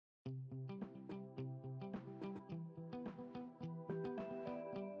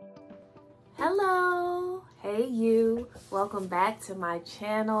Hello, hey you, welcome back to my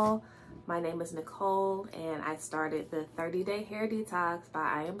channel. My name is Nicole and I started the 30-day hair detox by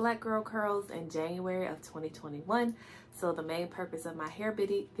I Am Black Girl Curls in January of 2021. So the main purpose of my hair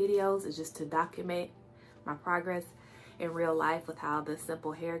videos is just to document my progress in real life with how the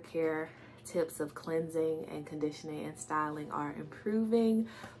simple hair care tips of cleansing and conditioning and styling are improving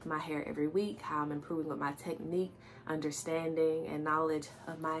my hair every week, how I'm improving with my technique, understanding and knowledge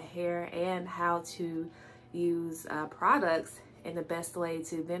of my hair, and how to use products in the best way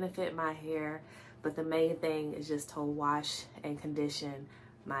to benefit my hair. But the main thing is just to wash and condition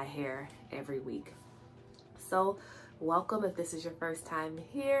my hair every week. So welcome if this is your first time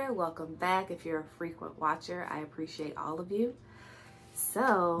here. Welcome back if you're a frequent watcher. I appreciate all of you.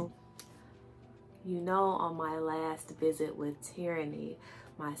 So you know, on my last visit with Tieraney,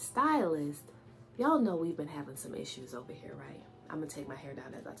 my stylist, y'all know we've been having some issues over here, right? I'm gonna take my hair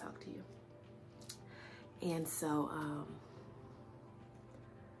down as I talk to you. And so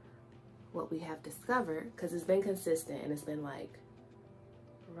what we have discovered, because it's been consistent and it's been like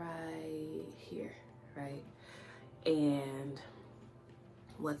right here, right? And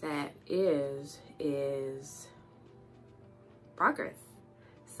what that is progress.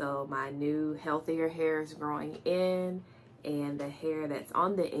 So my new healthier hair is growing in, and the hair that's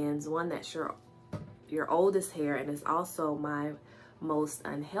on the ends, one that's your oldest hair, and it's also my most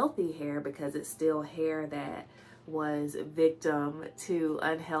unhealthy hair because it's still hair that was victim to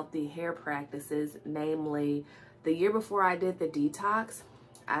unhealthy hair practices. Namely, the year before I did the detox,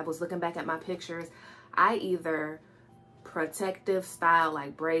 I was looking back at my pictures, I either protective style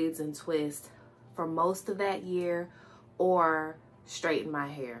like braids and twists for most of that year or straighten my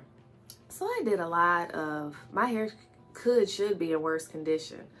hair. So I did a lot of, my hair should be in worse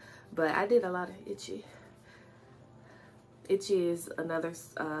condition, but I did a lot of itchy. Itchy is another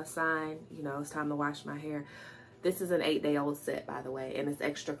sign, you know, it's time to wash my hair. This is an 8-day-old set, by the way, and it's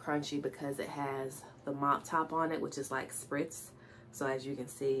extra crunchy because it has the mop top on it, which is like spritz. So as you can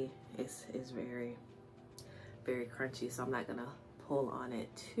see, it's very, very crunchy. So I'm not gonna pull on it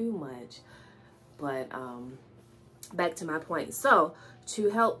too much, but back to my point. So to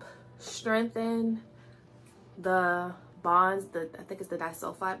help strengthen the bonds, I think it's the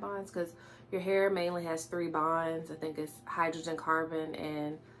disulfide bonds, because your hair mainly has 3 bonds. I think it's hydrogen, carbon,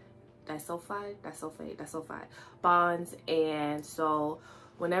 and disulfide bonds. And so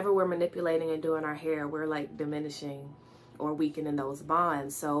whenever we're manipulating and doing our hair, we're like diminishing or weakening those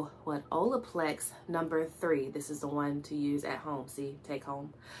bonds. So what Olaplex number 3, this is the one to use at home, see, take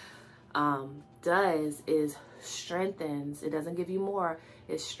home, does is strengthens, it doesn't give you more,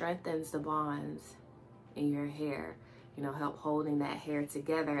 it strengthens the bonds in your hair, you know, help holding that hair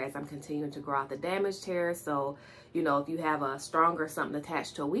together as I'm continuing to grow out the damaged hair. So, you know, if you have a stronger something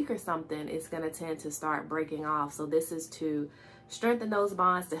attached to a weaker something, it's going to tend to start breaking off. So this is to strengthen those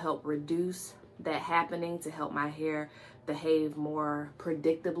bonds, to help reduce that happening, to help my hair behave more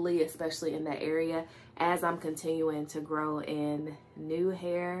predictably, especially in that area as I'm continuing to grow in new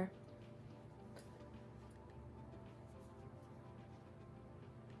hair.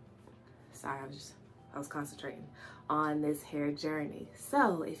 Sorry, I was concentrating on this hair journey.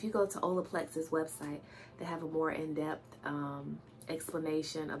 So if you go to Olaplex's website, they have a more in-depth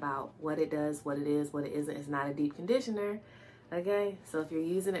explanation about what it does, what it is, what it isn't. It's not a deep conditioner, okay? So if you're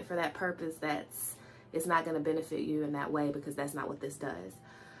using it for that purpose, it's not gonna benefit you in that way, because that's not what this does.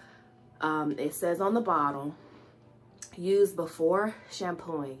 It says on the bottom, use before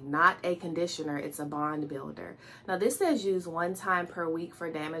shampooing, not a conditioner, it's a bond builder. Now this says use 1 time per week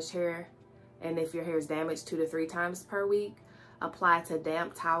for damaged hair. And if your hair is damaged 2 to 3 times per week, apply to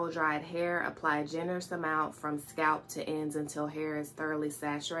damp towel dried hair. Apply a generous amount from scalp to ends until hair is thoroughly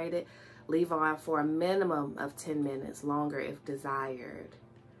saturated. Leave on for a minimum of 10 minutes, longer if desired.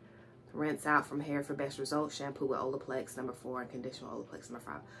 Rinse out from hair for best results. Shampoo with Olaplex number 4 and condition with Olaplex number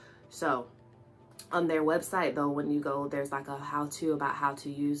 5. So on their website though, when you go, there's like a how-to about how to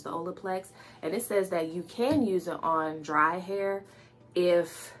use the Olaplex. And it says that you can use it on dry hair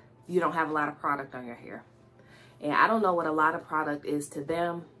if you don't have a lot of product on your hair. And I don't know what a lot of product is to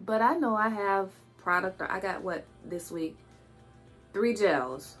them, but I know I have product. I got what this week, 3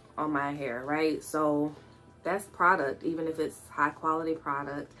 gels on my hair, right? So that's product, even if it's high quality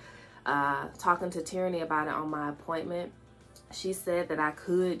product. Talking to Tieraney about it on my appointment, she said that I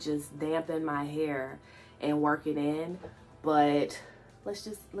could just dampen my hair and work it in, but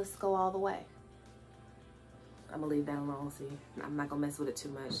let's go all the way. I'm gonna leave that alone. See, I'm not gonna mess with it too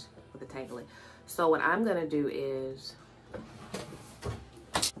much with the tangling. So what I'm gonna do is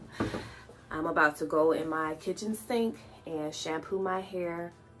I'm about to go in my kitchen sink and shampoo my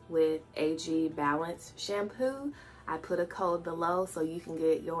hair with AG Balance Shampoo. I put a code below so you can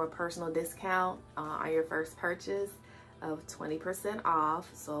get your personal discount on your first purchase of 20% off.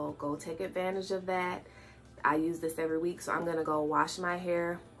 So go take advantage of that. I use this every week, so I'm gonna go wash my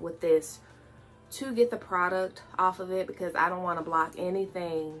hair with this to get the product off of it, because I don't want to block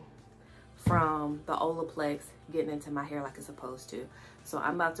anything from the Olaplex getting into my hair like it's supposed to. So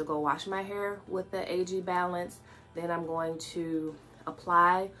I'm about to go wash my hair with the AG Balance. Then I'm going to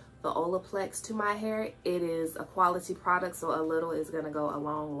apply the Olaplex to my hair. It is a quality product, so a little is going to go a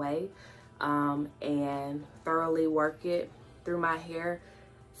long way. And thoroughly work it through my hair,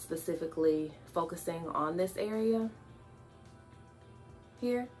 specifically focusing on this area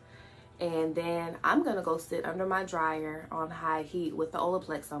here. And then I'm gonna go sit under my dryer on high heat with the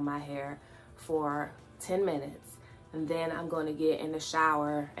Olaplex on my hair for 10 minutes. And then I'm gonna get in the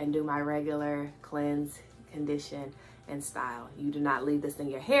shower and do my regular cleanse, condition, and style. You do not leave this in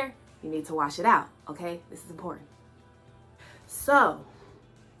your hair. You need to wash it out, okay? This is important. So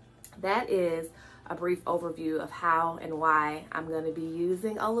that is a brief overview of how and why I'm going to be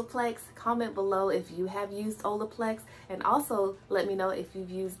using Olaplex. Comment below if you have used Olaplex, and also let me know if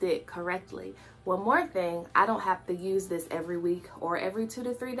you've used it correctly. One more thing, I don't have to use this every week or every 2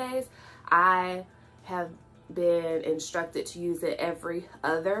 to 3 days. I have been instructed to use it every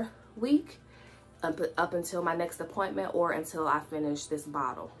other week up until my next appointment or until I finish this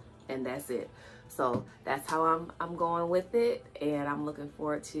bottle, and that's it. So that's how I'm going with it, and I'm looking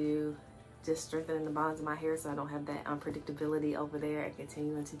forward to just strengthening the bonds of my hair so I don't have that unpredictability over there, and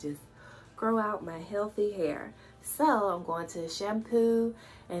continuing to just grow out my healthy hair. So I'm going to shampoo,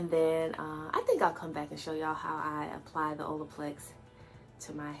 and then I think I'll come back and show y'all how I apply the Olaplex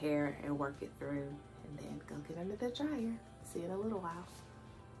to my hair and work it through, and then go get under the dryer. See you in a little while.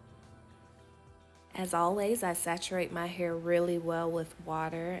 As always, I saturate my hair really well with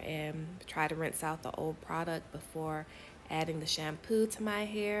water and try to rinse out the old product before adding the shampoo to my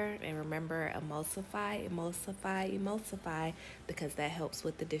hair. And remember, emulsify, emulsify, emulsify, because that helps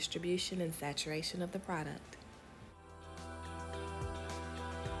with the distribution and saturation of the product.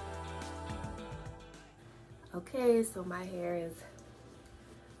 Okay, so my hair is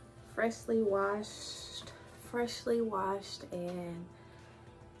freshly washed and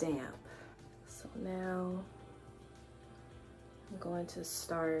damp. So now I'm going to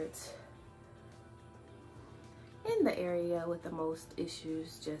start in the area with the most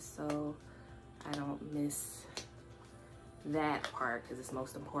issues, just so I don't miss that part, because it's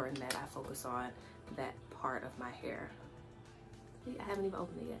most important that I focus on that part of my hair. See, I haven't even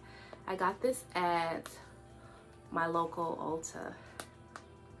opened it yet. I got this at my local Ulta.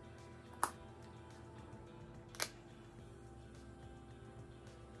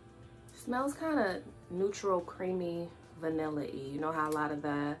 Smells kind of neutral, creamy, vanilla-y. You know how a lot of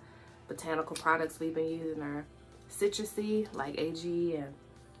the botanical products we've been using are citrusy, like AG and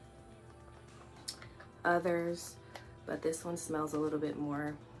others, but this one smells a little bit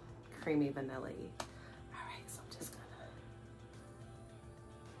more creamy, vanilla-y. All right, so I'm just gonna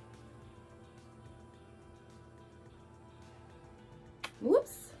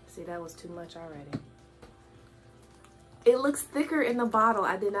whoops, see, that was too much already. It looks thicker in the bottle.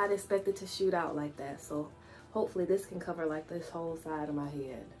 I did not expect it to shoot out like that, so hopefully this can cover like this whole side of my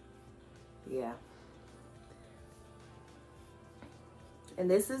head. Yeah. And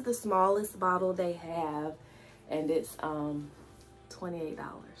this is the smallest bottle they have, and it's $28. Okay,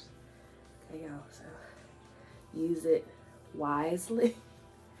 y'all, so use it wisely.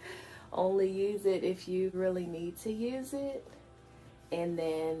 Only use it if you really need to use it, and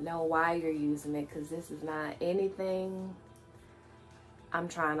then know why you're using it, because this is not anything I'm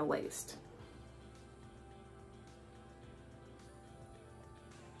trying to waste.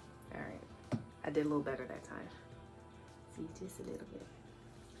 All right, I did a little better that time. See, just a little bit.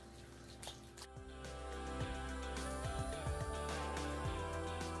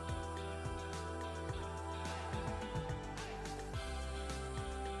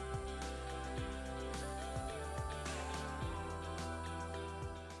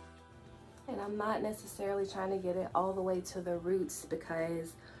 And I'm not necessarily trying to get it all the way to the roots,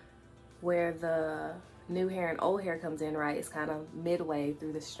 because where the new hair and old hair comes in, right, it's kind of midway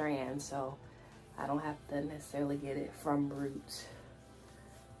through the strand, so I don't have to necessarily get it from root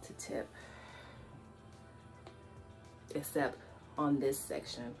to tip, except on this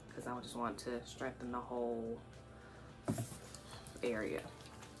section, because I just want to strengthen the whole area.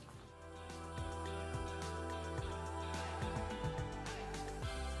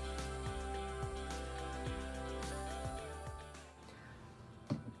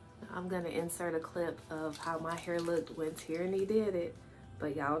 I'm gonna insert a clip of how my hair looked when Tieraney did it,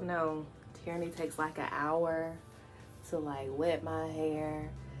 But y'all know Tieraney takes like an hour to like wet my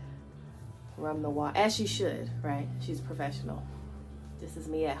hair, run the water, as she should, right? She's a professional. This is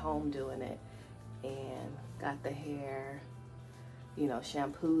me at home doing it, and got the hair, you know,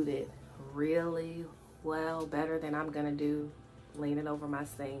 shampooed it really well, better than I'm gonna do leaning over my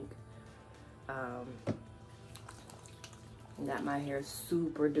sink. Got my hair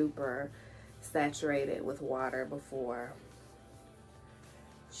super duper saturated with water before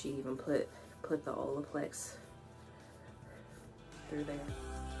she even put the Olaplex through there.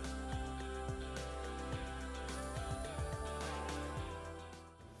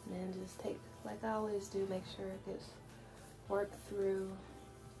 And then just take, like I always do, make sure it gets worked through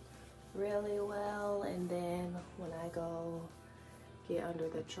really well. And then when I go get under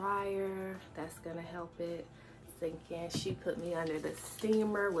the dryer, that's gonna help it sink in. She put me under the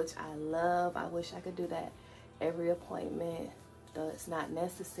steamer, which I love. I wish I could do that every appointment, though it's not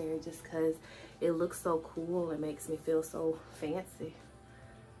necessary, just because it looks so cool. It makes me feel so fancy.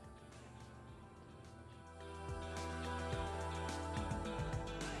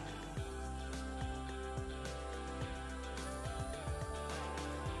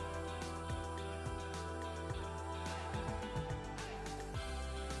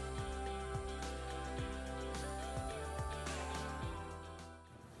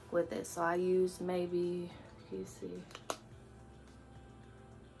 With it, so I use maybe, you see,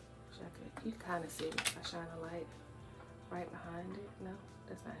 you kind of see it if I shine a light right behind it. No,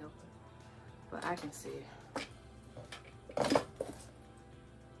 that's not helping, but I can see it.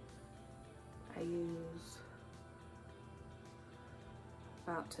 I use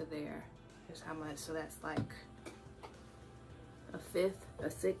about to there is how much, so that's like a fifth, a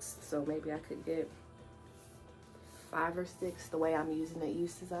sixth, so maybe I could get 5 or 6 the way I'm using the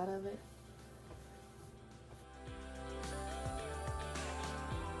uses out of it.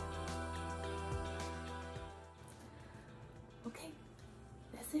 Okay,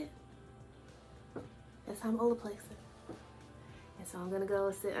 that's it. That's how I'm Olaplexing. And so I'm gonna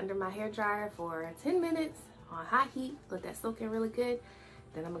go sit under my hair dryer for 10 minutes on high heat, let that soak in really good.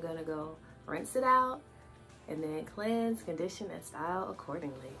 Then I'm gonna go rinse it out and then cleanse, condition, and style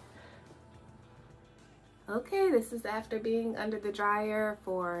accordingly. Okay, this is after being under the dryer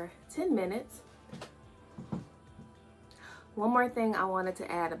for 10 minutes. One more thing I wanted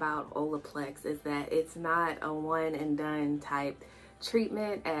to add about Olaplex is that it's not a one and done type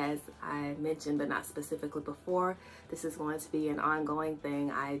treatment, as I mentioned but not specifically before. This is going to be an ongoing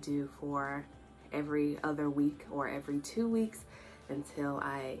thing I do for every other week or every 2 weeks until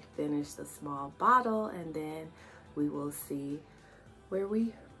I finish the small bottle, and then we will see where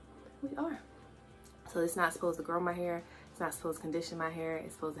we are. So it's not supposed to grow my hair. It's not supposed to condition my hair.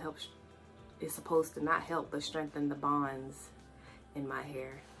 It's supposed to help. It's supposed to not help but strengthen the bonds in my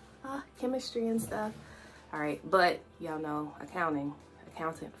hair. Chemistry and stuff. All right, but y'all know accountant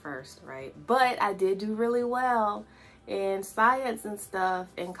first, right? But I did do really well in science and stuff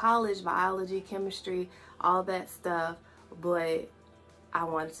in college, biology, chemistry, all that stuff. But I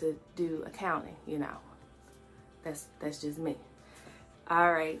wanted to do accounting, you know. That's just me.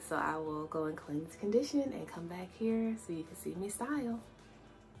 All right, so I will go and cleanse, condition, and come back here so you can see me style.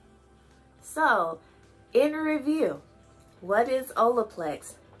 So, in review, what is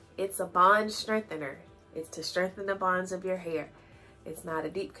Olaplex? It's a bond strengthener. It's to strengthen the bonds of your hair. It's not a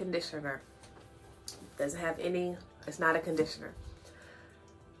deep conditioner. Doesn't have any, it's not a conditioner.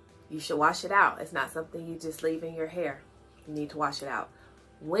 You should wash it out. It's not something you just leave in your hair. You need to wash it out.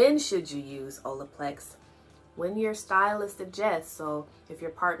 When should you use Olaplex? When your stylist suggests. So if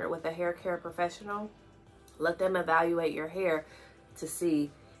you're partnered with a hair care professional, let them evaluate your hair to see,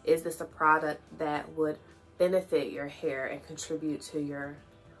 is this a product that would benefit your hair and contribute to your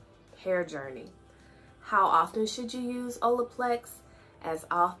hair journey? How often should you use Olaplex? As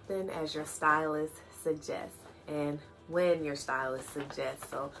often as your stylist suggests, and when your stylist suggests.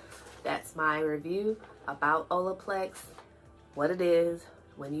 So that's my review about Olaplex, what it is,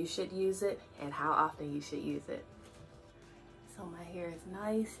 when you should use it, and how often you should use it. So my hair is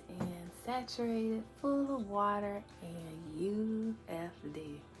nice and saturated, full of water and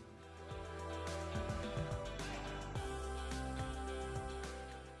UFD.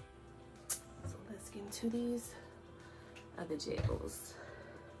 So let's get into these other jiggles.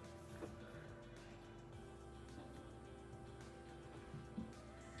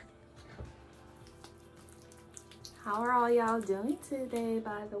 How are all y'all doing today,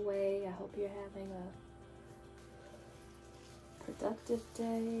 by the way? I hope you're having a productive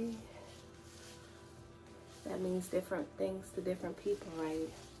day. That means different things to different people, right?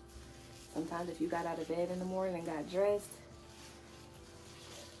 Sometimes if you got out of bed in the morning and got dressed,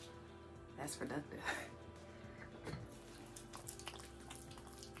 That's productive.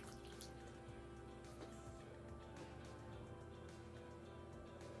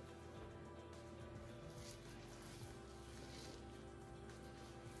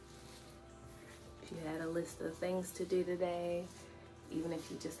 If you had a list of things to do today, even if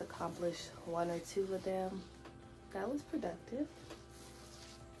you just accomplished 1 or 2 of them, that was productive.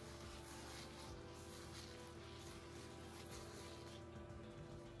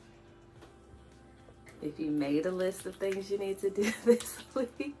 If you made a list of things you need to do this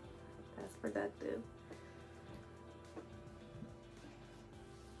week, that's productive.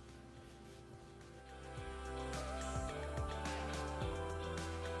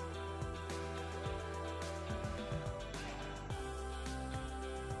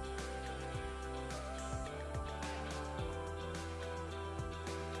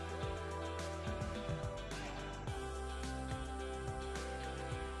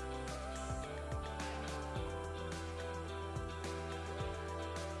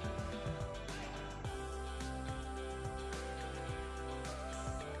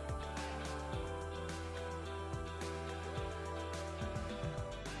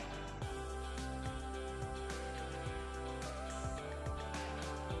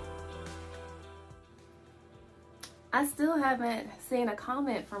 I still haven't seen a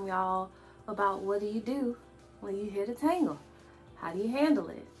comment from y'all about what do you do when you hit a tangle? How do you handle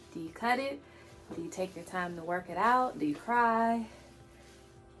it? Do you cut it? Do you take your time to work it out? Do you cry?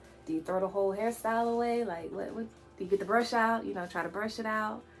 Do you throw the whole hairstyle away? Like, what do you get the brush out? You know, try to brush it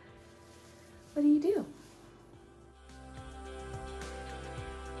out? What do you do?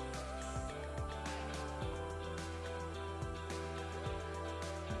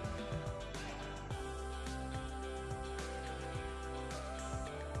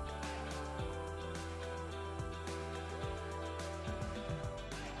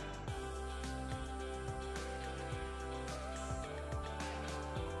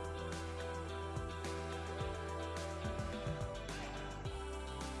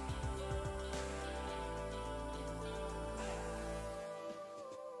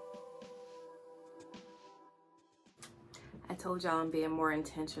 I told y'all I'm being more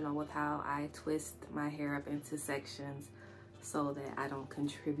intentional with how I twist my hair up into sections so that I don't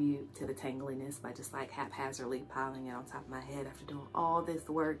contribute to the tangliness by just like haphazardly piling it on top of my head after doing all this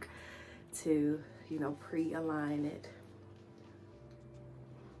work to, you know, pre-align it.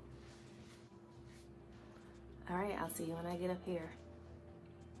 All right, I'll see you when I get up here.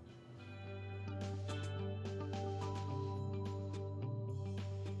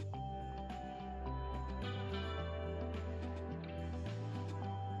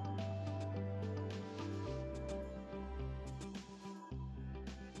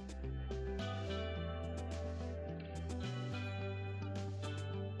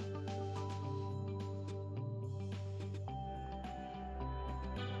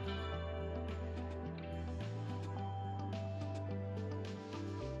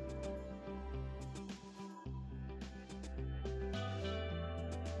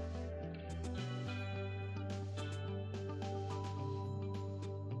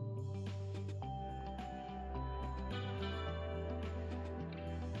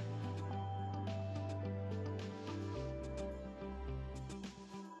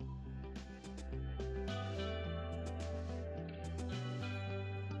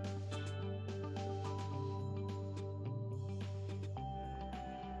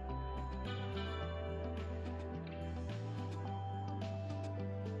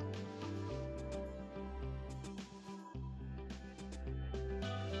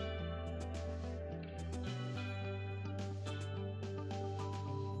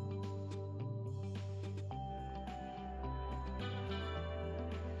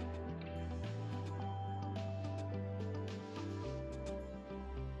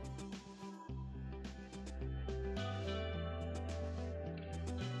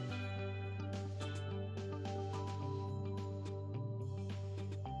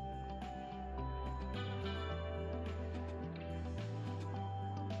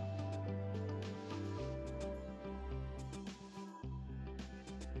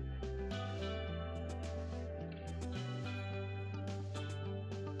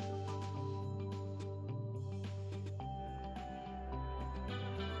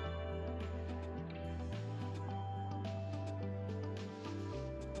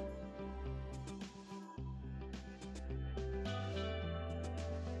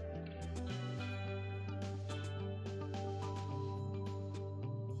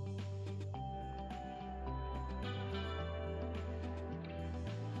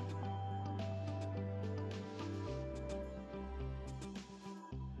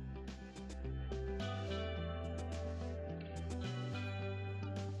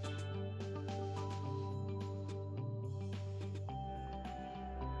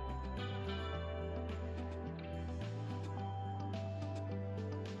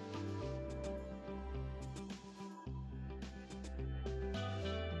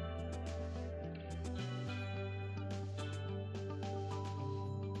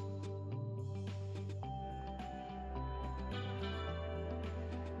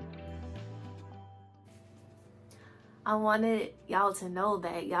 I wanted y'all to know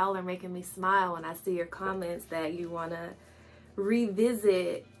that y'all are making me smile when I see your comments that you want to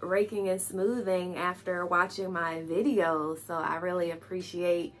revisit raking and smoothing after watching my videos. So I really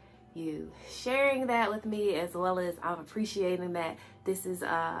appreciate you sharing that with me, as well as I'm appreciating that this is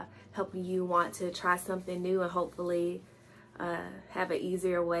helping you want to try something new and hopefully have an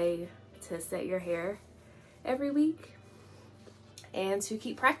easier way to set your hair every week and to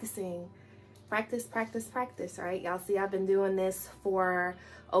keep practicing. Practice, practice, practice, right? Y'all see I've been doing this for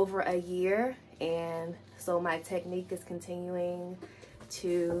over a year, and so my technique is continuing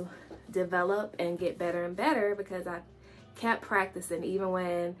to develop and get better and better because I've kept practicing even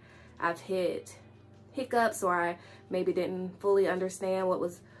when I've hit hiccups or I maybe didn't fully understand what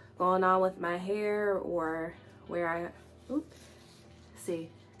was going on with my hair or where see,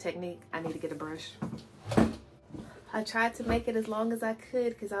 technique, I need to get a brush. I tried to make it as long as I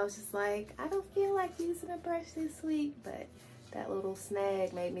could because I was just like, I don't feel like using a brush this week, but that little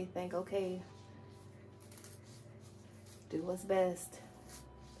snag made me think, okay, do what's best.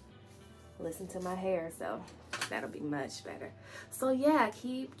 Listen to my hair, so that'll be much better. So yeah,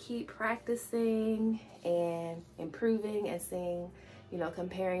 keep practicing and improving and seeing, you know,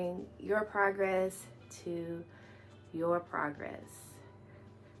 comparing your progress to your progress.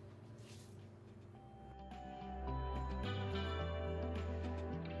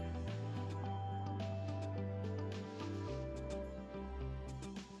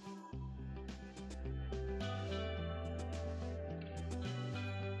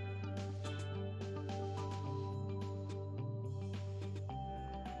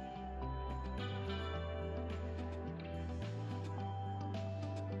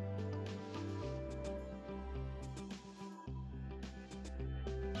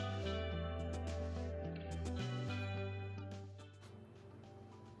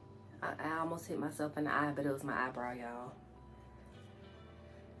 I almost hit myself in the eye, but it was my eyebrow, y'all.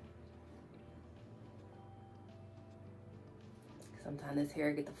 Sometimes this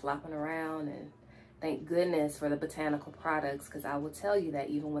hair get to flopping around, and thank goodness for the botanical products, because I will tell you that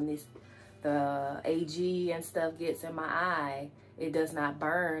even when the AG and stuff gets in my eye, it does not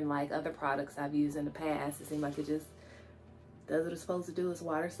burn like other products I've used in the past. It seems like it just does what it's supposed to do. It's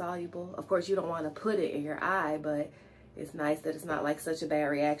water soluble. Of course, you don't want to put it in your eye, but it's nice that it's not like such a bad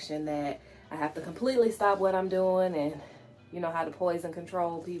reaction that I have to completely stop what I'm doing. And you know how to poison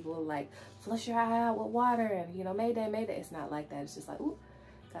control people, like flush your eye out with water and, you know, mayday, mayday. It's not like that. It's just like, ooh,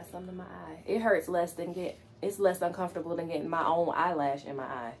 got something in my eye. It hurts less than it's less uncomfortable than getting my own eyelash in my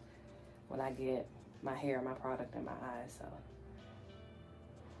eye when I get my hair, my product in my eye. So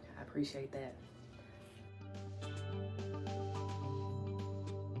I appreciate that.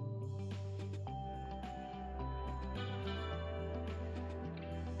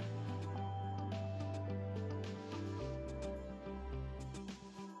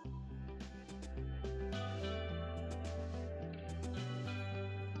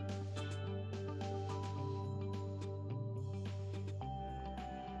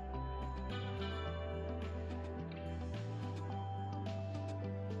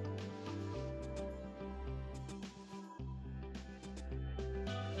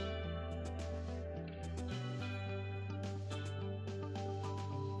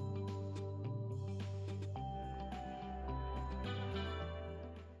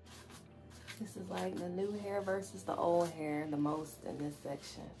 This is like the new hair versus the old hair the most in this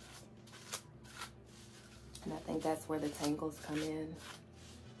section. And I think that's where the tangles come in.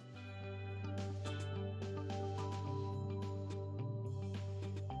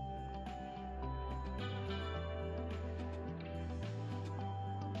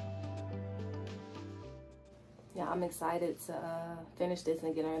 Yeah, I'm excited to finish this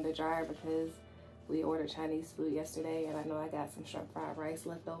and get it in the dryer because we ordered Chinese food yesterday, and I know I got some shrimp fried rice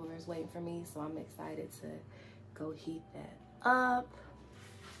leftovers waiting for me, so I'm excited to go heat that up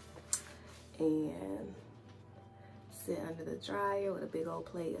and sit under the dryer with a big old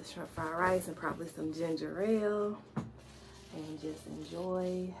plate of shrimp fried rice and probably some ginger ale and just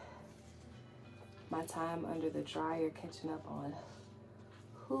enjoy my time under the dryer, catching up on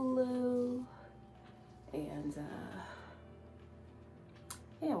Hulu and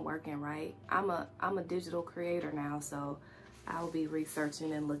working, right? I'm a digital creator now, so I'll be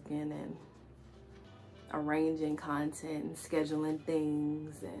researching and looking and arranging content and scheduling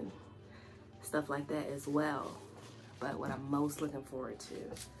things and stuff like that as well. But what I'm most looking forward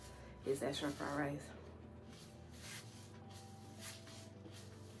to is that shrimp fried rice.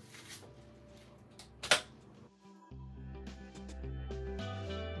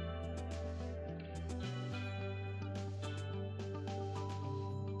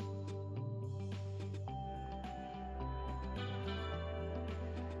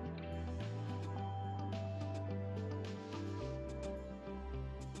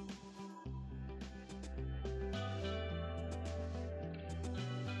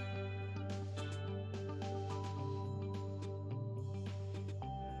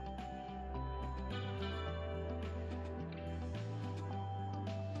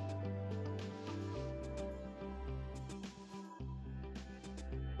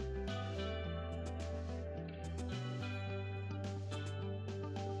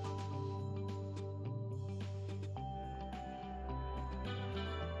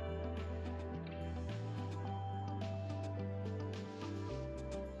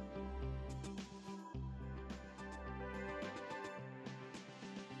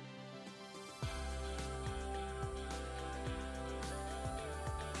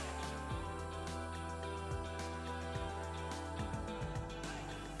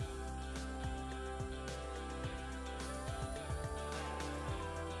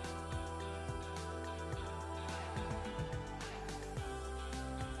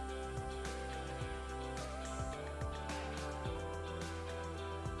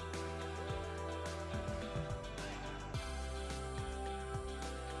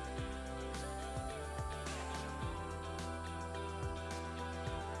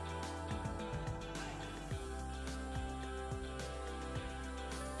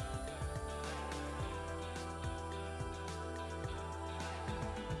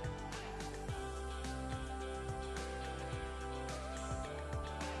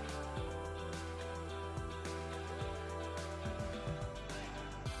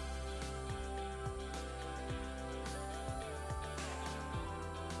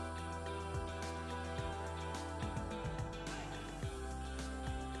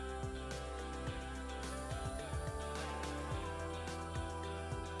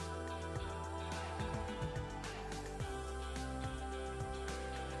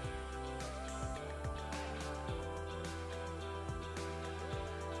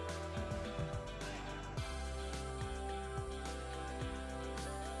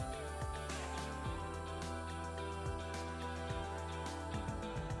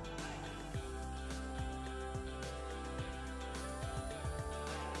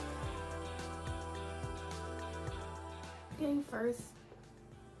 came first?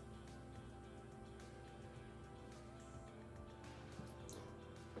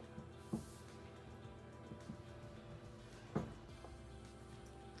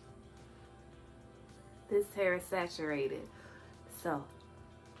 This hair is saturated. So,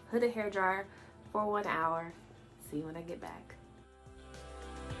 put a hair dryer for 1 hour. See you when I get back.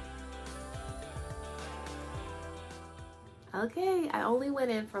 Okay, I only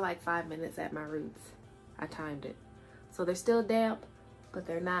went in for like 5 minutes at my roots. I timed it. So they're still damp, but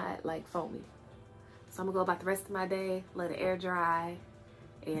they're not like foamy. So I'm gonna go about the rest of my day, let it air dry,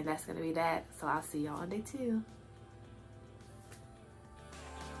 and that's gonna be that. So I'll see y'all on day 2.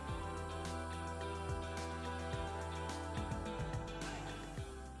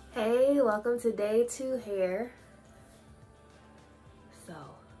 Hey, welcome to day 2 hair. So,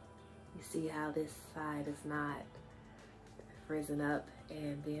 you see how this side is not frizzing up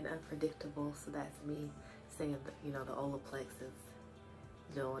and being unpredictable. So that's me saying that, you know, the Olaplex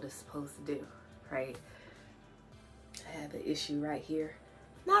is doing what it's supposed to do, right? I have an issue right here.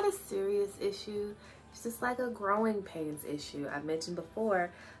 Not a serious issue. It's just like a growing pains issue. I mentioned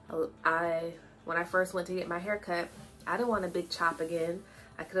before, when I first went to get my hair cut, I didn't want a big chop again.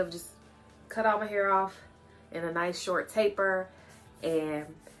 I could have just cut all my hair off in a nice short taper and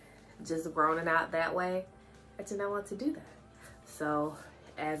just grown it out that way. I did not want to do that. So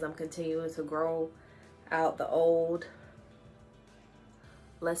as I'm continuing to grow out the old,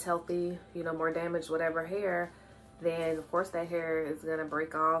 less healthy, you know, more damaged, whatever hair, then of course that hair is gonna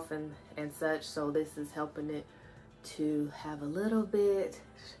break off and such. So this is helping it to have a little bit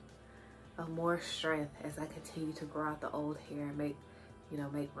of more strength as I continue to grow out the old hair and make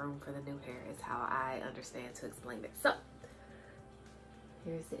room for the new hair is how I understand to explain it. So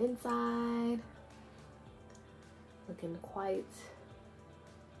here's the inside, looking quite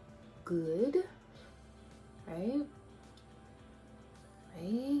good, right?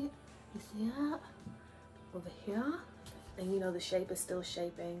 You see that over here? And you know, the shape is still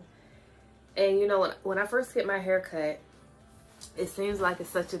shaping. And you know, when I first get my hair cut, it seems like it's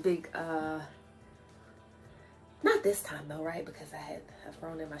such a big, not this time though, right? Because I've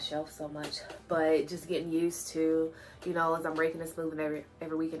grown in my shelf so much, but just getting used to, you know, as I'm raking and smoothing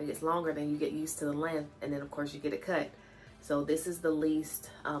every week and it gets longer, then you get used to the length, and then of course you get it cut. So this is the least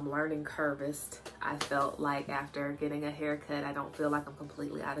learning curvest I felt like after getting a haircut. I don't feel like I'm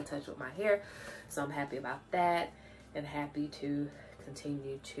completely out of touch with my hair. So I'm happy about that and happy to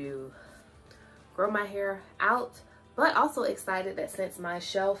continue to grow my hair out, but also excited that since my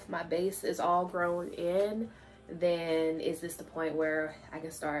base is all grown in, then is this the point where I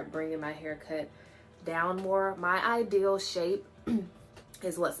can start bringing my haircut down more. My ideal shape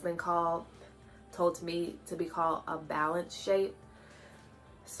is what's been told to me to be called a balanced shape.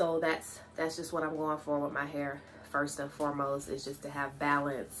 So that's just what I'm going for with my hair. First and foremost is just to have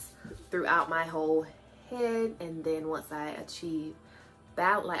balance throughout my whole head, and then once I achieve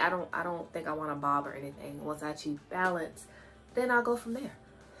balance, like I don't think I want a bob or anything. Once I achieve balance, then I'll go from there.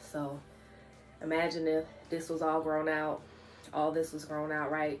 So imagine if this was all grown out, all this was grown out,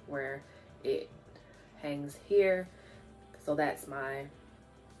 right, where it hangs here. So that's my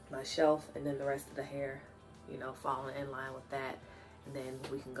shelf, and then the rest of the hair, you know, falling in line with that. And then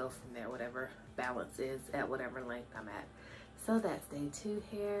we can go from there, whatever balance is at whatever length I'm at. So that's day 2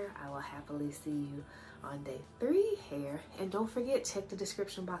 hair. I will happily see you on day 3 hair. And don't forget, check the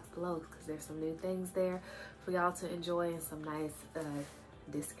description box below because there's some new things there for y'all to enjoy and some nice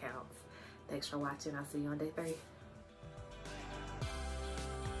discounts. Thanks for watching. I'll see you on day 3.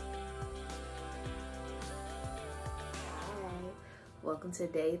 Hi, welcome to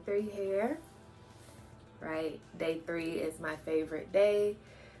day 3 hair. Right, day 3 is my favorite day.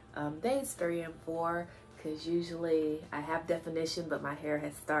 Days 3 and 4, because usually I have definition, but my hair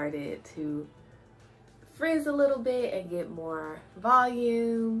has started to frizz a little bit and get more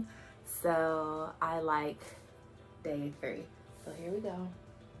volume. So I like day 3. So here we go.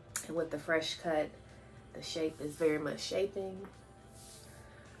 And with the fresh cut, the shape is very much shaping,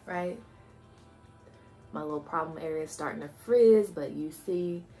 right? My little problem area is starting to frizz, but you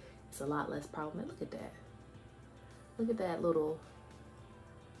see it's a lot less problem. Look at that. Look at that little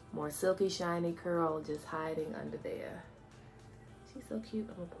more silky, shiny curl just hiding under there. She's so cute.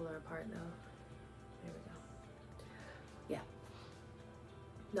 I'm gonna pull her apart now. There we go. Yeah.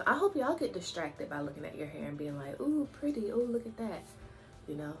 Now, I hope y'all get distracted by looking at your hair and being like, ooh, pretty. Ooh, look at that.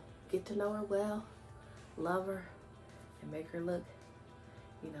 You know, get to know her well, love her, and make her look,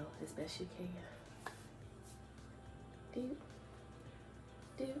 you know, as best you can.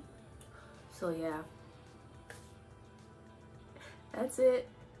 So yeah, that's it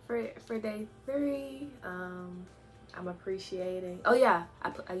for day 3. I'm appreciating. Oh yeah,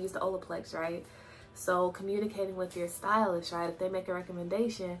 I use the Olaplex, right? So communicating with your stylist, right? If they make a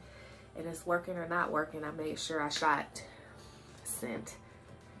recommendation and it's working or not working, I made sure I sent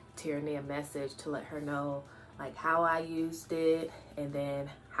Tieraney a message to let her know like how I used it and then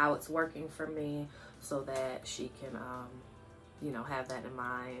how it's working for me, so that she can you know, have that in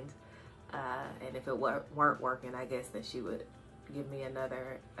mind. And if it weren't working, I guess that she would give me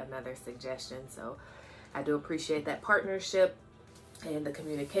another suggestion. So I do appreciate that partnership and the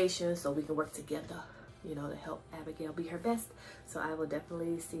communication, so we can work together, you know, to help Abigail be her best. So I will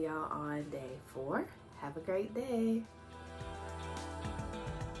definitely see y'all on day 4. Have a great day.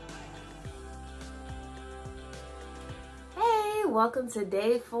 Hey, welcome to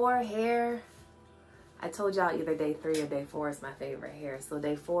day 4 hair. I told y'all either day 3 or day 4 is my favorite hair. So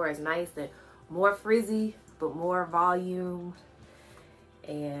day 4 is nice and more frizzy, but more volume.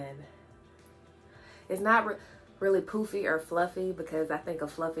 And it's not really poofy or fluffy, because I think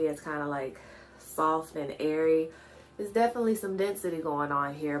of fluffy as kind of like soft and airy. There's definitely some density going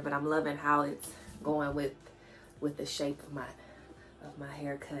on here, but I'm loving how it's going with the shape of my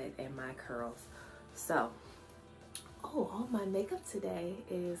haircut and my curls. So, all my makeup today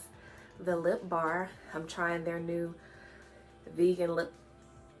is the Lip Bar. I'm trying their new vegan lip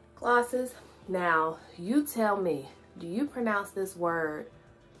glosses. Now, you tell me, do you pronounce this word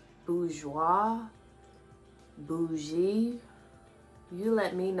bourgeois, bougie? You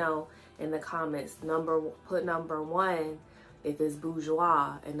let me know in the comments. Put number 1 if it's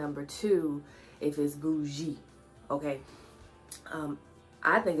bourgeois, and number 2 if it's bougie. Okay.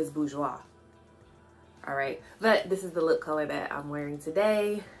 I think it's bourgeois. All right, but this is the lip color that I'm wearing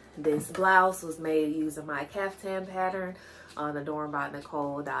today. This blouse was made using my caftan pattern on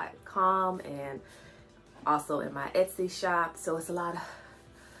adornbynicole.com and also in my Etsy shop. So it's a lot of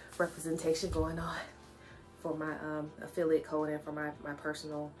representation going on for my affiliate code and for my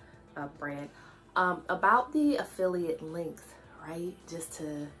personal brand. About the affiliate links, right? Just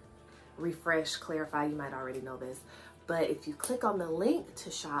to refresh, clarify, you might already know this, but if you click on the link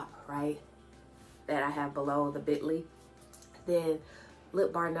to shop, right, that I have below the bit.ly, then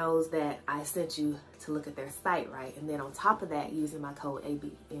Lip Bar knows that I sent you to look at their site, right? And then on top of that, using my code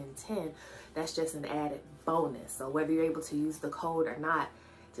ABN10, that's just an added bonus. So whether you're able to use the code or not,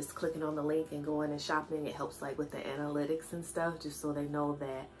 just clicking on the link and going and shopping, it helps like with the analytics and stuff, just so they know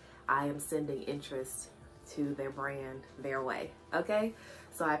that I am sending interest to their brand their way, okay?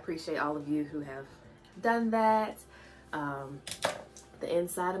 So I appreciate all of you who have done that. The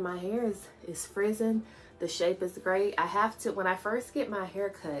inside of my hair is frizzing. The shape is great. I have to, when I first get my hair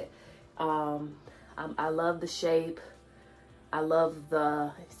cut, I love the shape. I love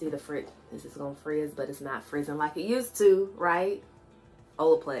see the frizz. This is gonna frizz, but it's not frizzing like it used to, right?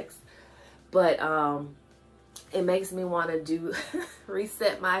 Olaplex. But it makes me want to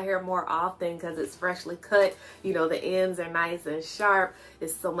reset my hair more often because it's freshly cut. You know, the ends are nice and sharp.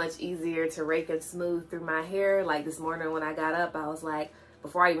 It's so much easier to rake and smooth through my hair. Like this morning when I got up, I was like,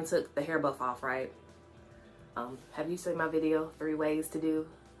 before I even took the hair buff off, right? Have you seen my video, 3 ways to do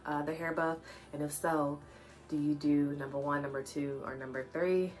the hair buff? And if so, do you do number 1, number 2, or number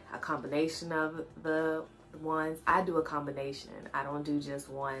 3? A combination of the ones. I do a combination. I don't do just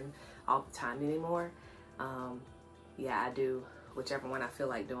one all the time anymore. Yeah, I do whichever one I feel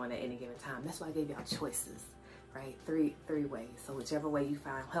like doing at any given time. That's why I gave y'all choices, right? Three ways. So whichever way you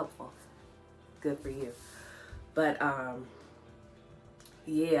find helpful, good for you. But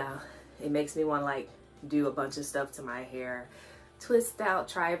yeah, it makes me want to like do a bunch of stuff to my hair, twist out,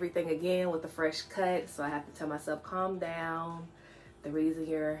 try everything again with a fresh cut. So I have to tell myself, calm down. The reason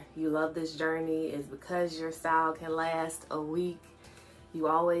you love this journey is because your style can last a week. You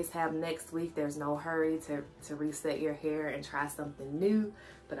always have next week. There's no hurry to reset your hair and try something new.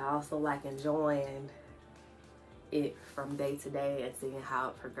 But I also like enjoying it from day to day and seeing how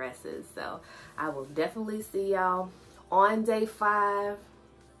it progresses. So I will definitely see y'all on day 5.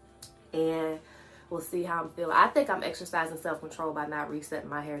 And we'll see how I'm feeling. I think I'm exercising self-control by not resetting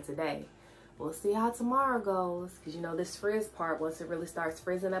my hair today. We'll see how tomorrow goes. Because, you know, this frizz part, once it really starts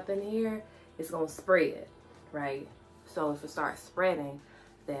frizzing up in here, it's going to spread, right? So if it starts spreading,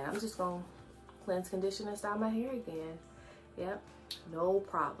 then I'm just going to cleanse, condition, and style my hair again. Yep, no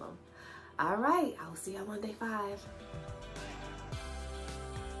problem. All right, I will see y'all on day 5.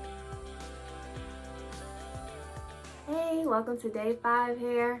 Hey, welcome to day 5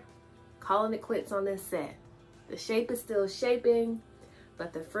 hair. Calling it quits on this set. The shape is still shaping,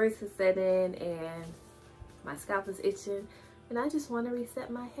 but the frizz has set in and my scalp is itching, and I just want to reset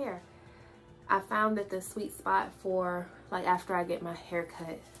my hair. I found that the sweet spot for like after I get my hair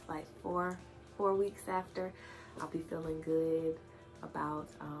cut, like 4 4 weeks after, I'll be feeling good about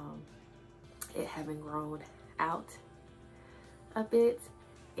it having grown out a bit.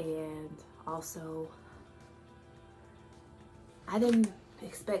 And also, I didn't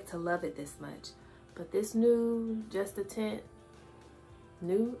expect to love it this much, but this new Just a Tint,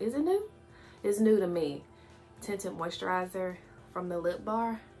 is it new? It's new to me. Tinted moisturizer from the Lip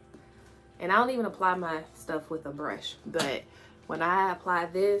Bar. And I don't even apply my stuff with a brush, but when I apply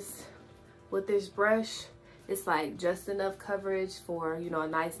this with this brush, it's like just enough coverage for, you know, a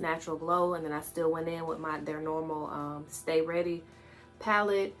nice natural glow. And then I still went in with their normal Stay Ready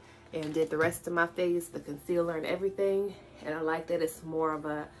palette and did the rest of my face, the concealer and everything. And I like that it's more of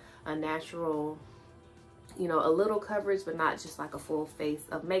a natural, you know, a little coverage, but not just like a full face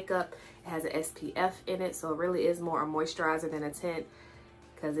of makeup. It has an SPF in it, so it really is more a moisturizer than a tint,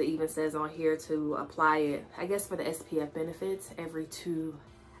 because it even says on here to apply it, I guess for the SPF benefits, every 2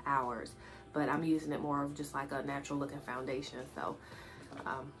 hours. But I'm using it more of just like a natural looking foundation. So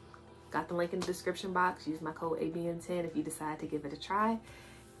got the link in the description box. Use my code ABN10 if you decide to give it a try.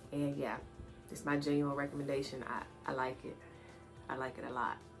 And yeah, it's my genuine recommendation. I like it. I like it a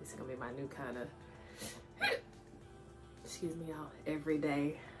lot. It's gonna be my new kind of, excuse me, y'all,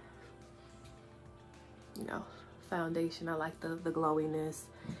 everyday, you know, foundation. I like the glowiness,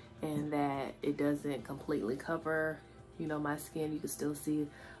 and that it doesn't completely cover, you know, my skin. You can still see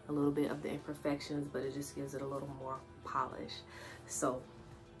a little bit of the imperfections, but it just gives it a little more polish. So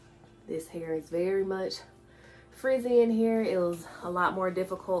this hair is very much frizzy in here. It was a lot more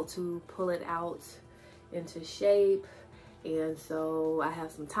difficult to pull it out into shape, and so I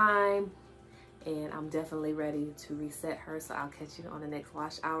have some time, and I'm definitely ready to reset her. So I'll catch you on the next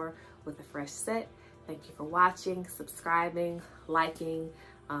wash hour with a fresh set. Thank you for watching, subscribing, liking,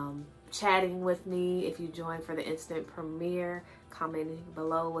 chatting with me. If you join for the instant premiere, commenting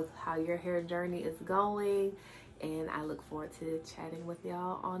below with how your hair journey is going. And I look forward to chatting with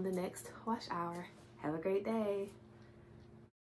y'all on the next wash hour. Have a great day.